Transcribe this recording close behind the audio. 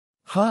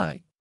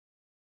Hi.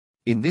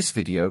 In this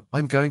video,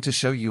 I'm going to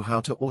show you how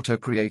to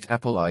auto-create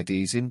Apple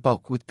IDs in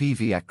bulk with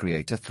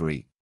PVACreator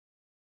 3.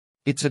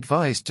 It's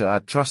advised to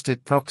add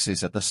trusted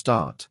proxies at the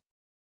start.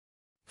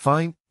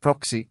 Find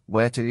Proxy,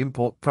 where to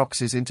import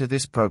proxies into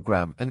this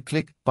program, and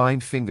click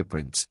Bind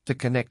Fingerprints to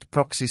connect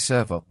proxy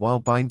server while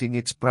binding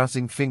its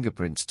browsing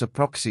fingerprints to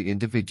proxy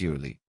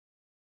individually.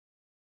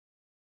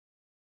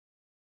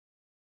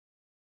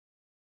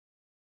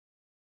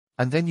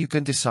 And then you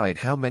can decide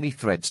how many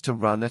threads to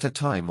run at a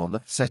time on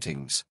the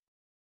settings.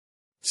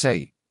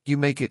 Say, you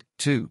make it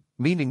 2,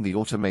 meaning the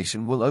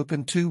automation will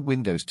open 2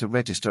 windows to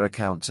register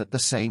accounts at the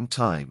same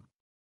time.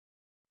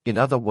 In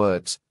other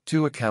words,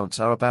 2 accounts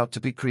are about to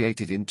be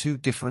created in 2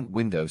 different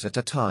windows at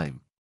a time.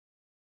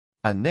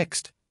 And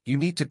next, you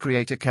need to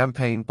create a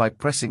campaign by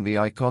pressing the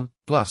icon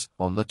plus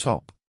on the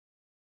top.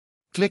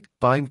 Click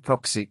Bind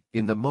Proxy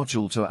in the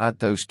module to add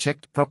those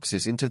checked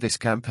proxies into this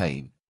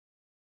campaign.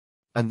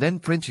 And then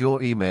print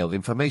your email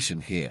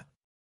information here.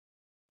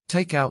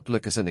 Take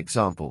Outlook as an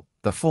example.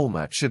 The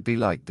format should be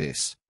like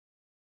this.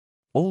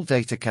 All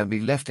data can be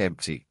left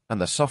empty, and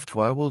the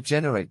software will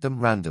generate them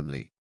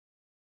randomly.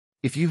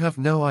 If you have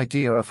no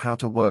idea of how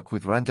to work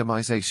with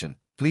randomization,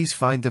 please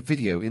find the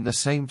video in the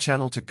same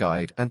channel to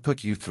guide and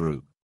put you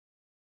through.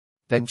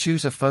 Then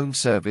choose a phone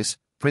service,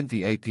 print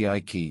the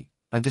API key,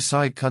 and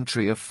decide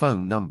country of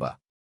phone number.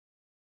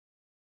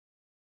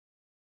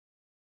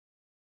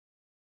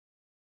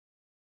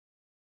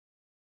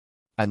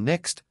 And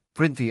next,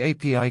 print the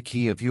API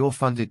key of your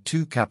funded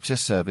 2 captcha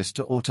service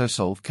to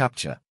auto-solve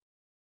captcha.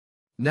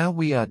 Now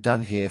we are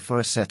done here for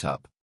a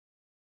setup.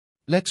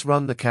 Let's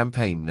run the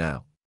campaign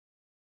now.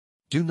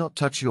 Do not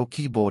touch your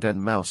keyboard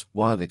and mouse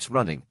while it's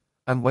running,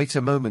 and wait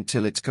a moment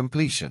till its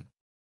completion.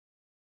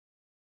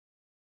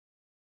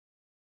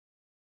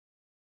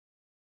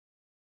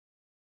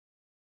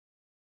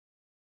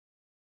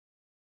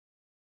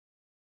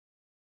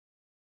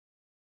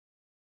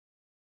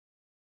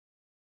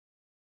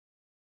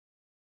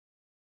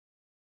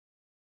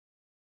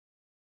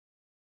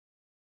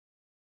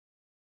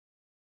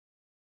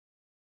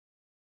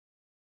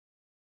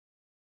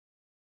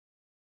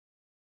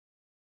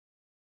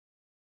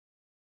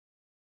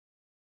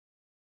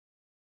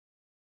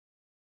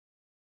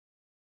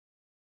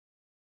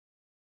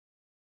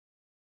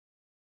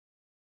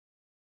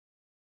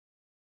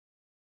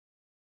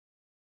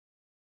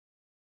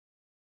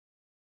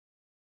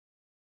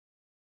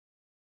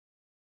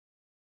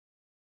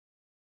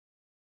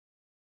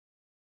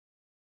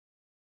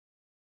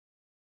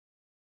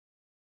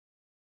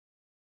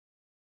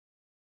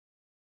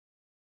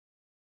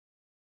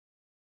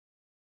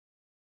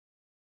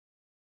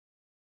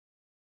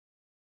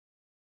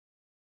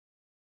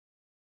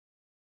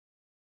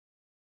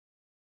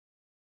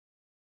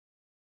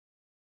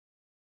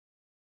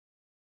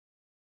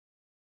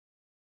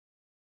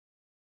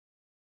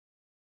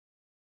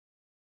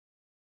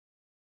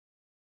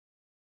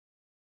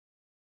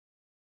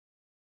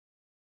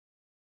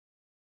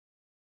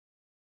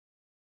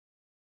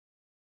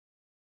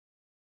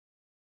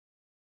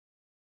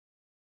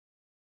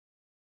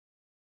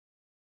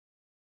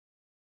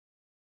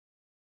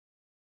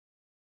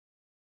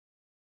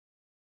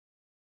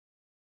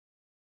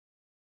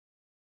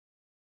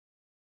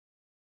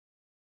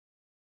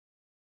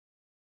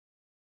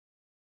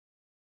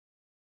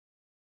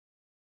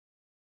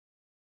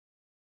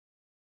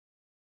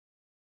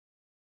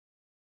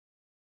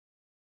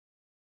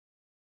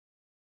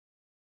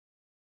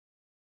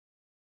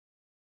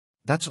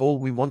 That's all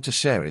we want to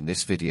share in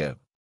this video.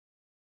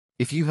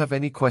 If you have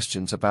any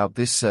questions about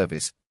this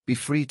service, be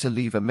free to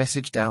leave a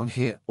message down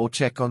here or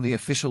check on the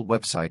official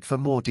website for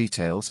more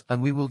details,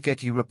 and we will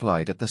get you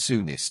replied at the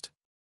soonest.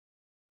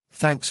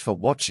 Thanks for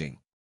watching.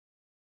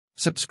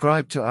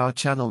 Subscribe to our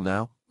channel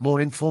now, more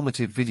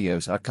informative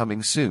videos are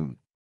coming soon.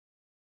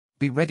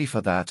 Be ready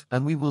for that,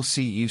 and we will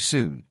see you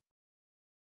soon.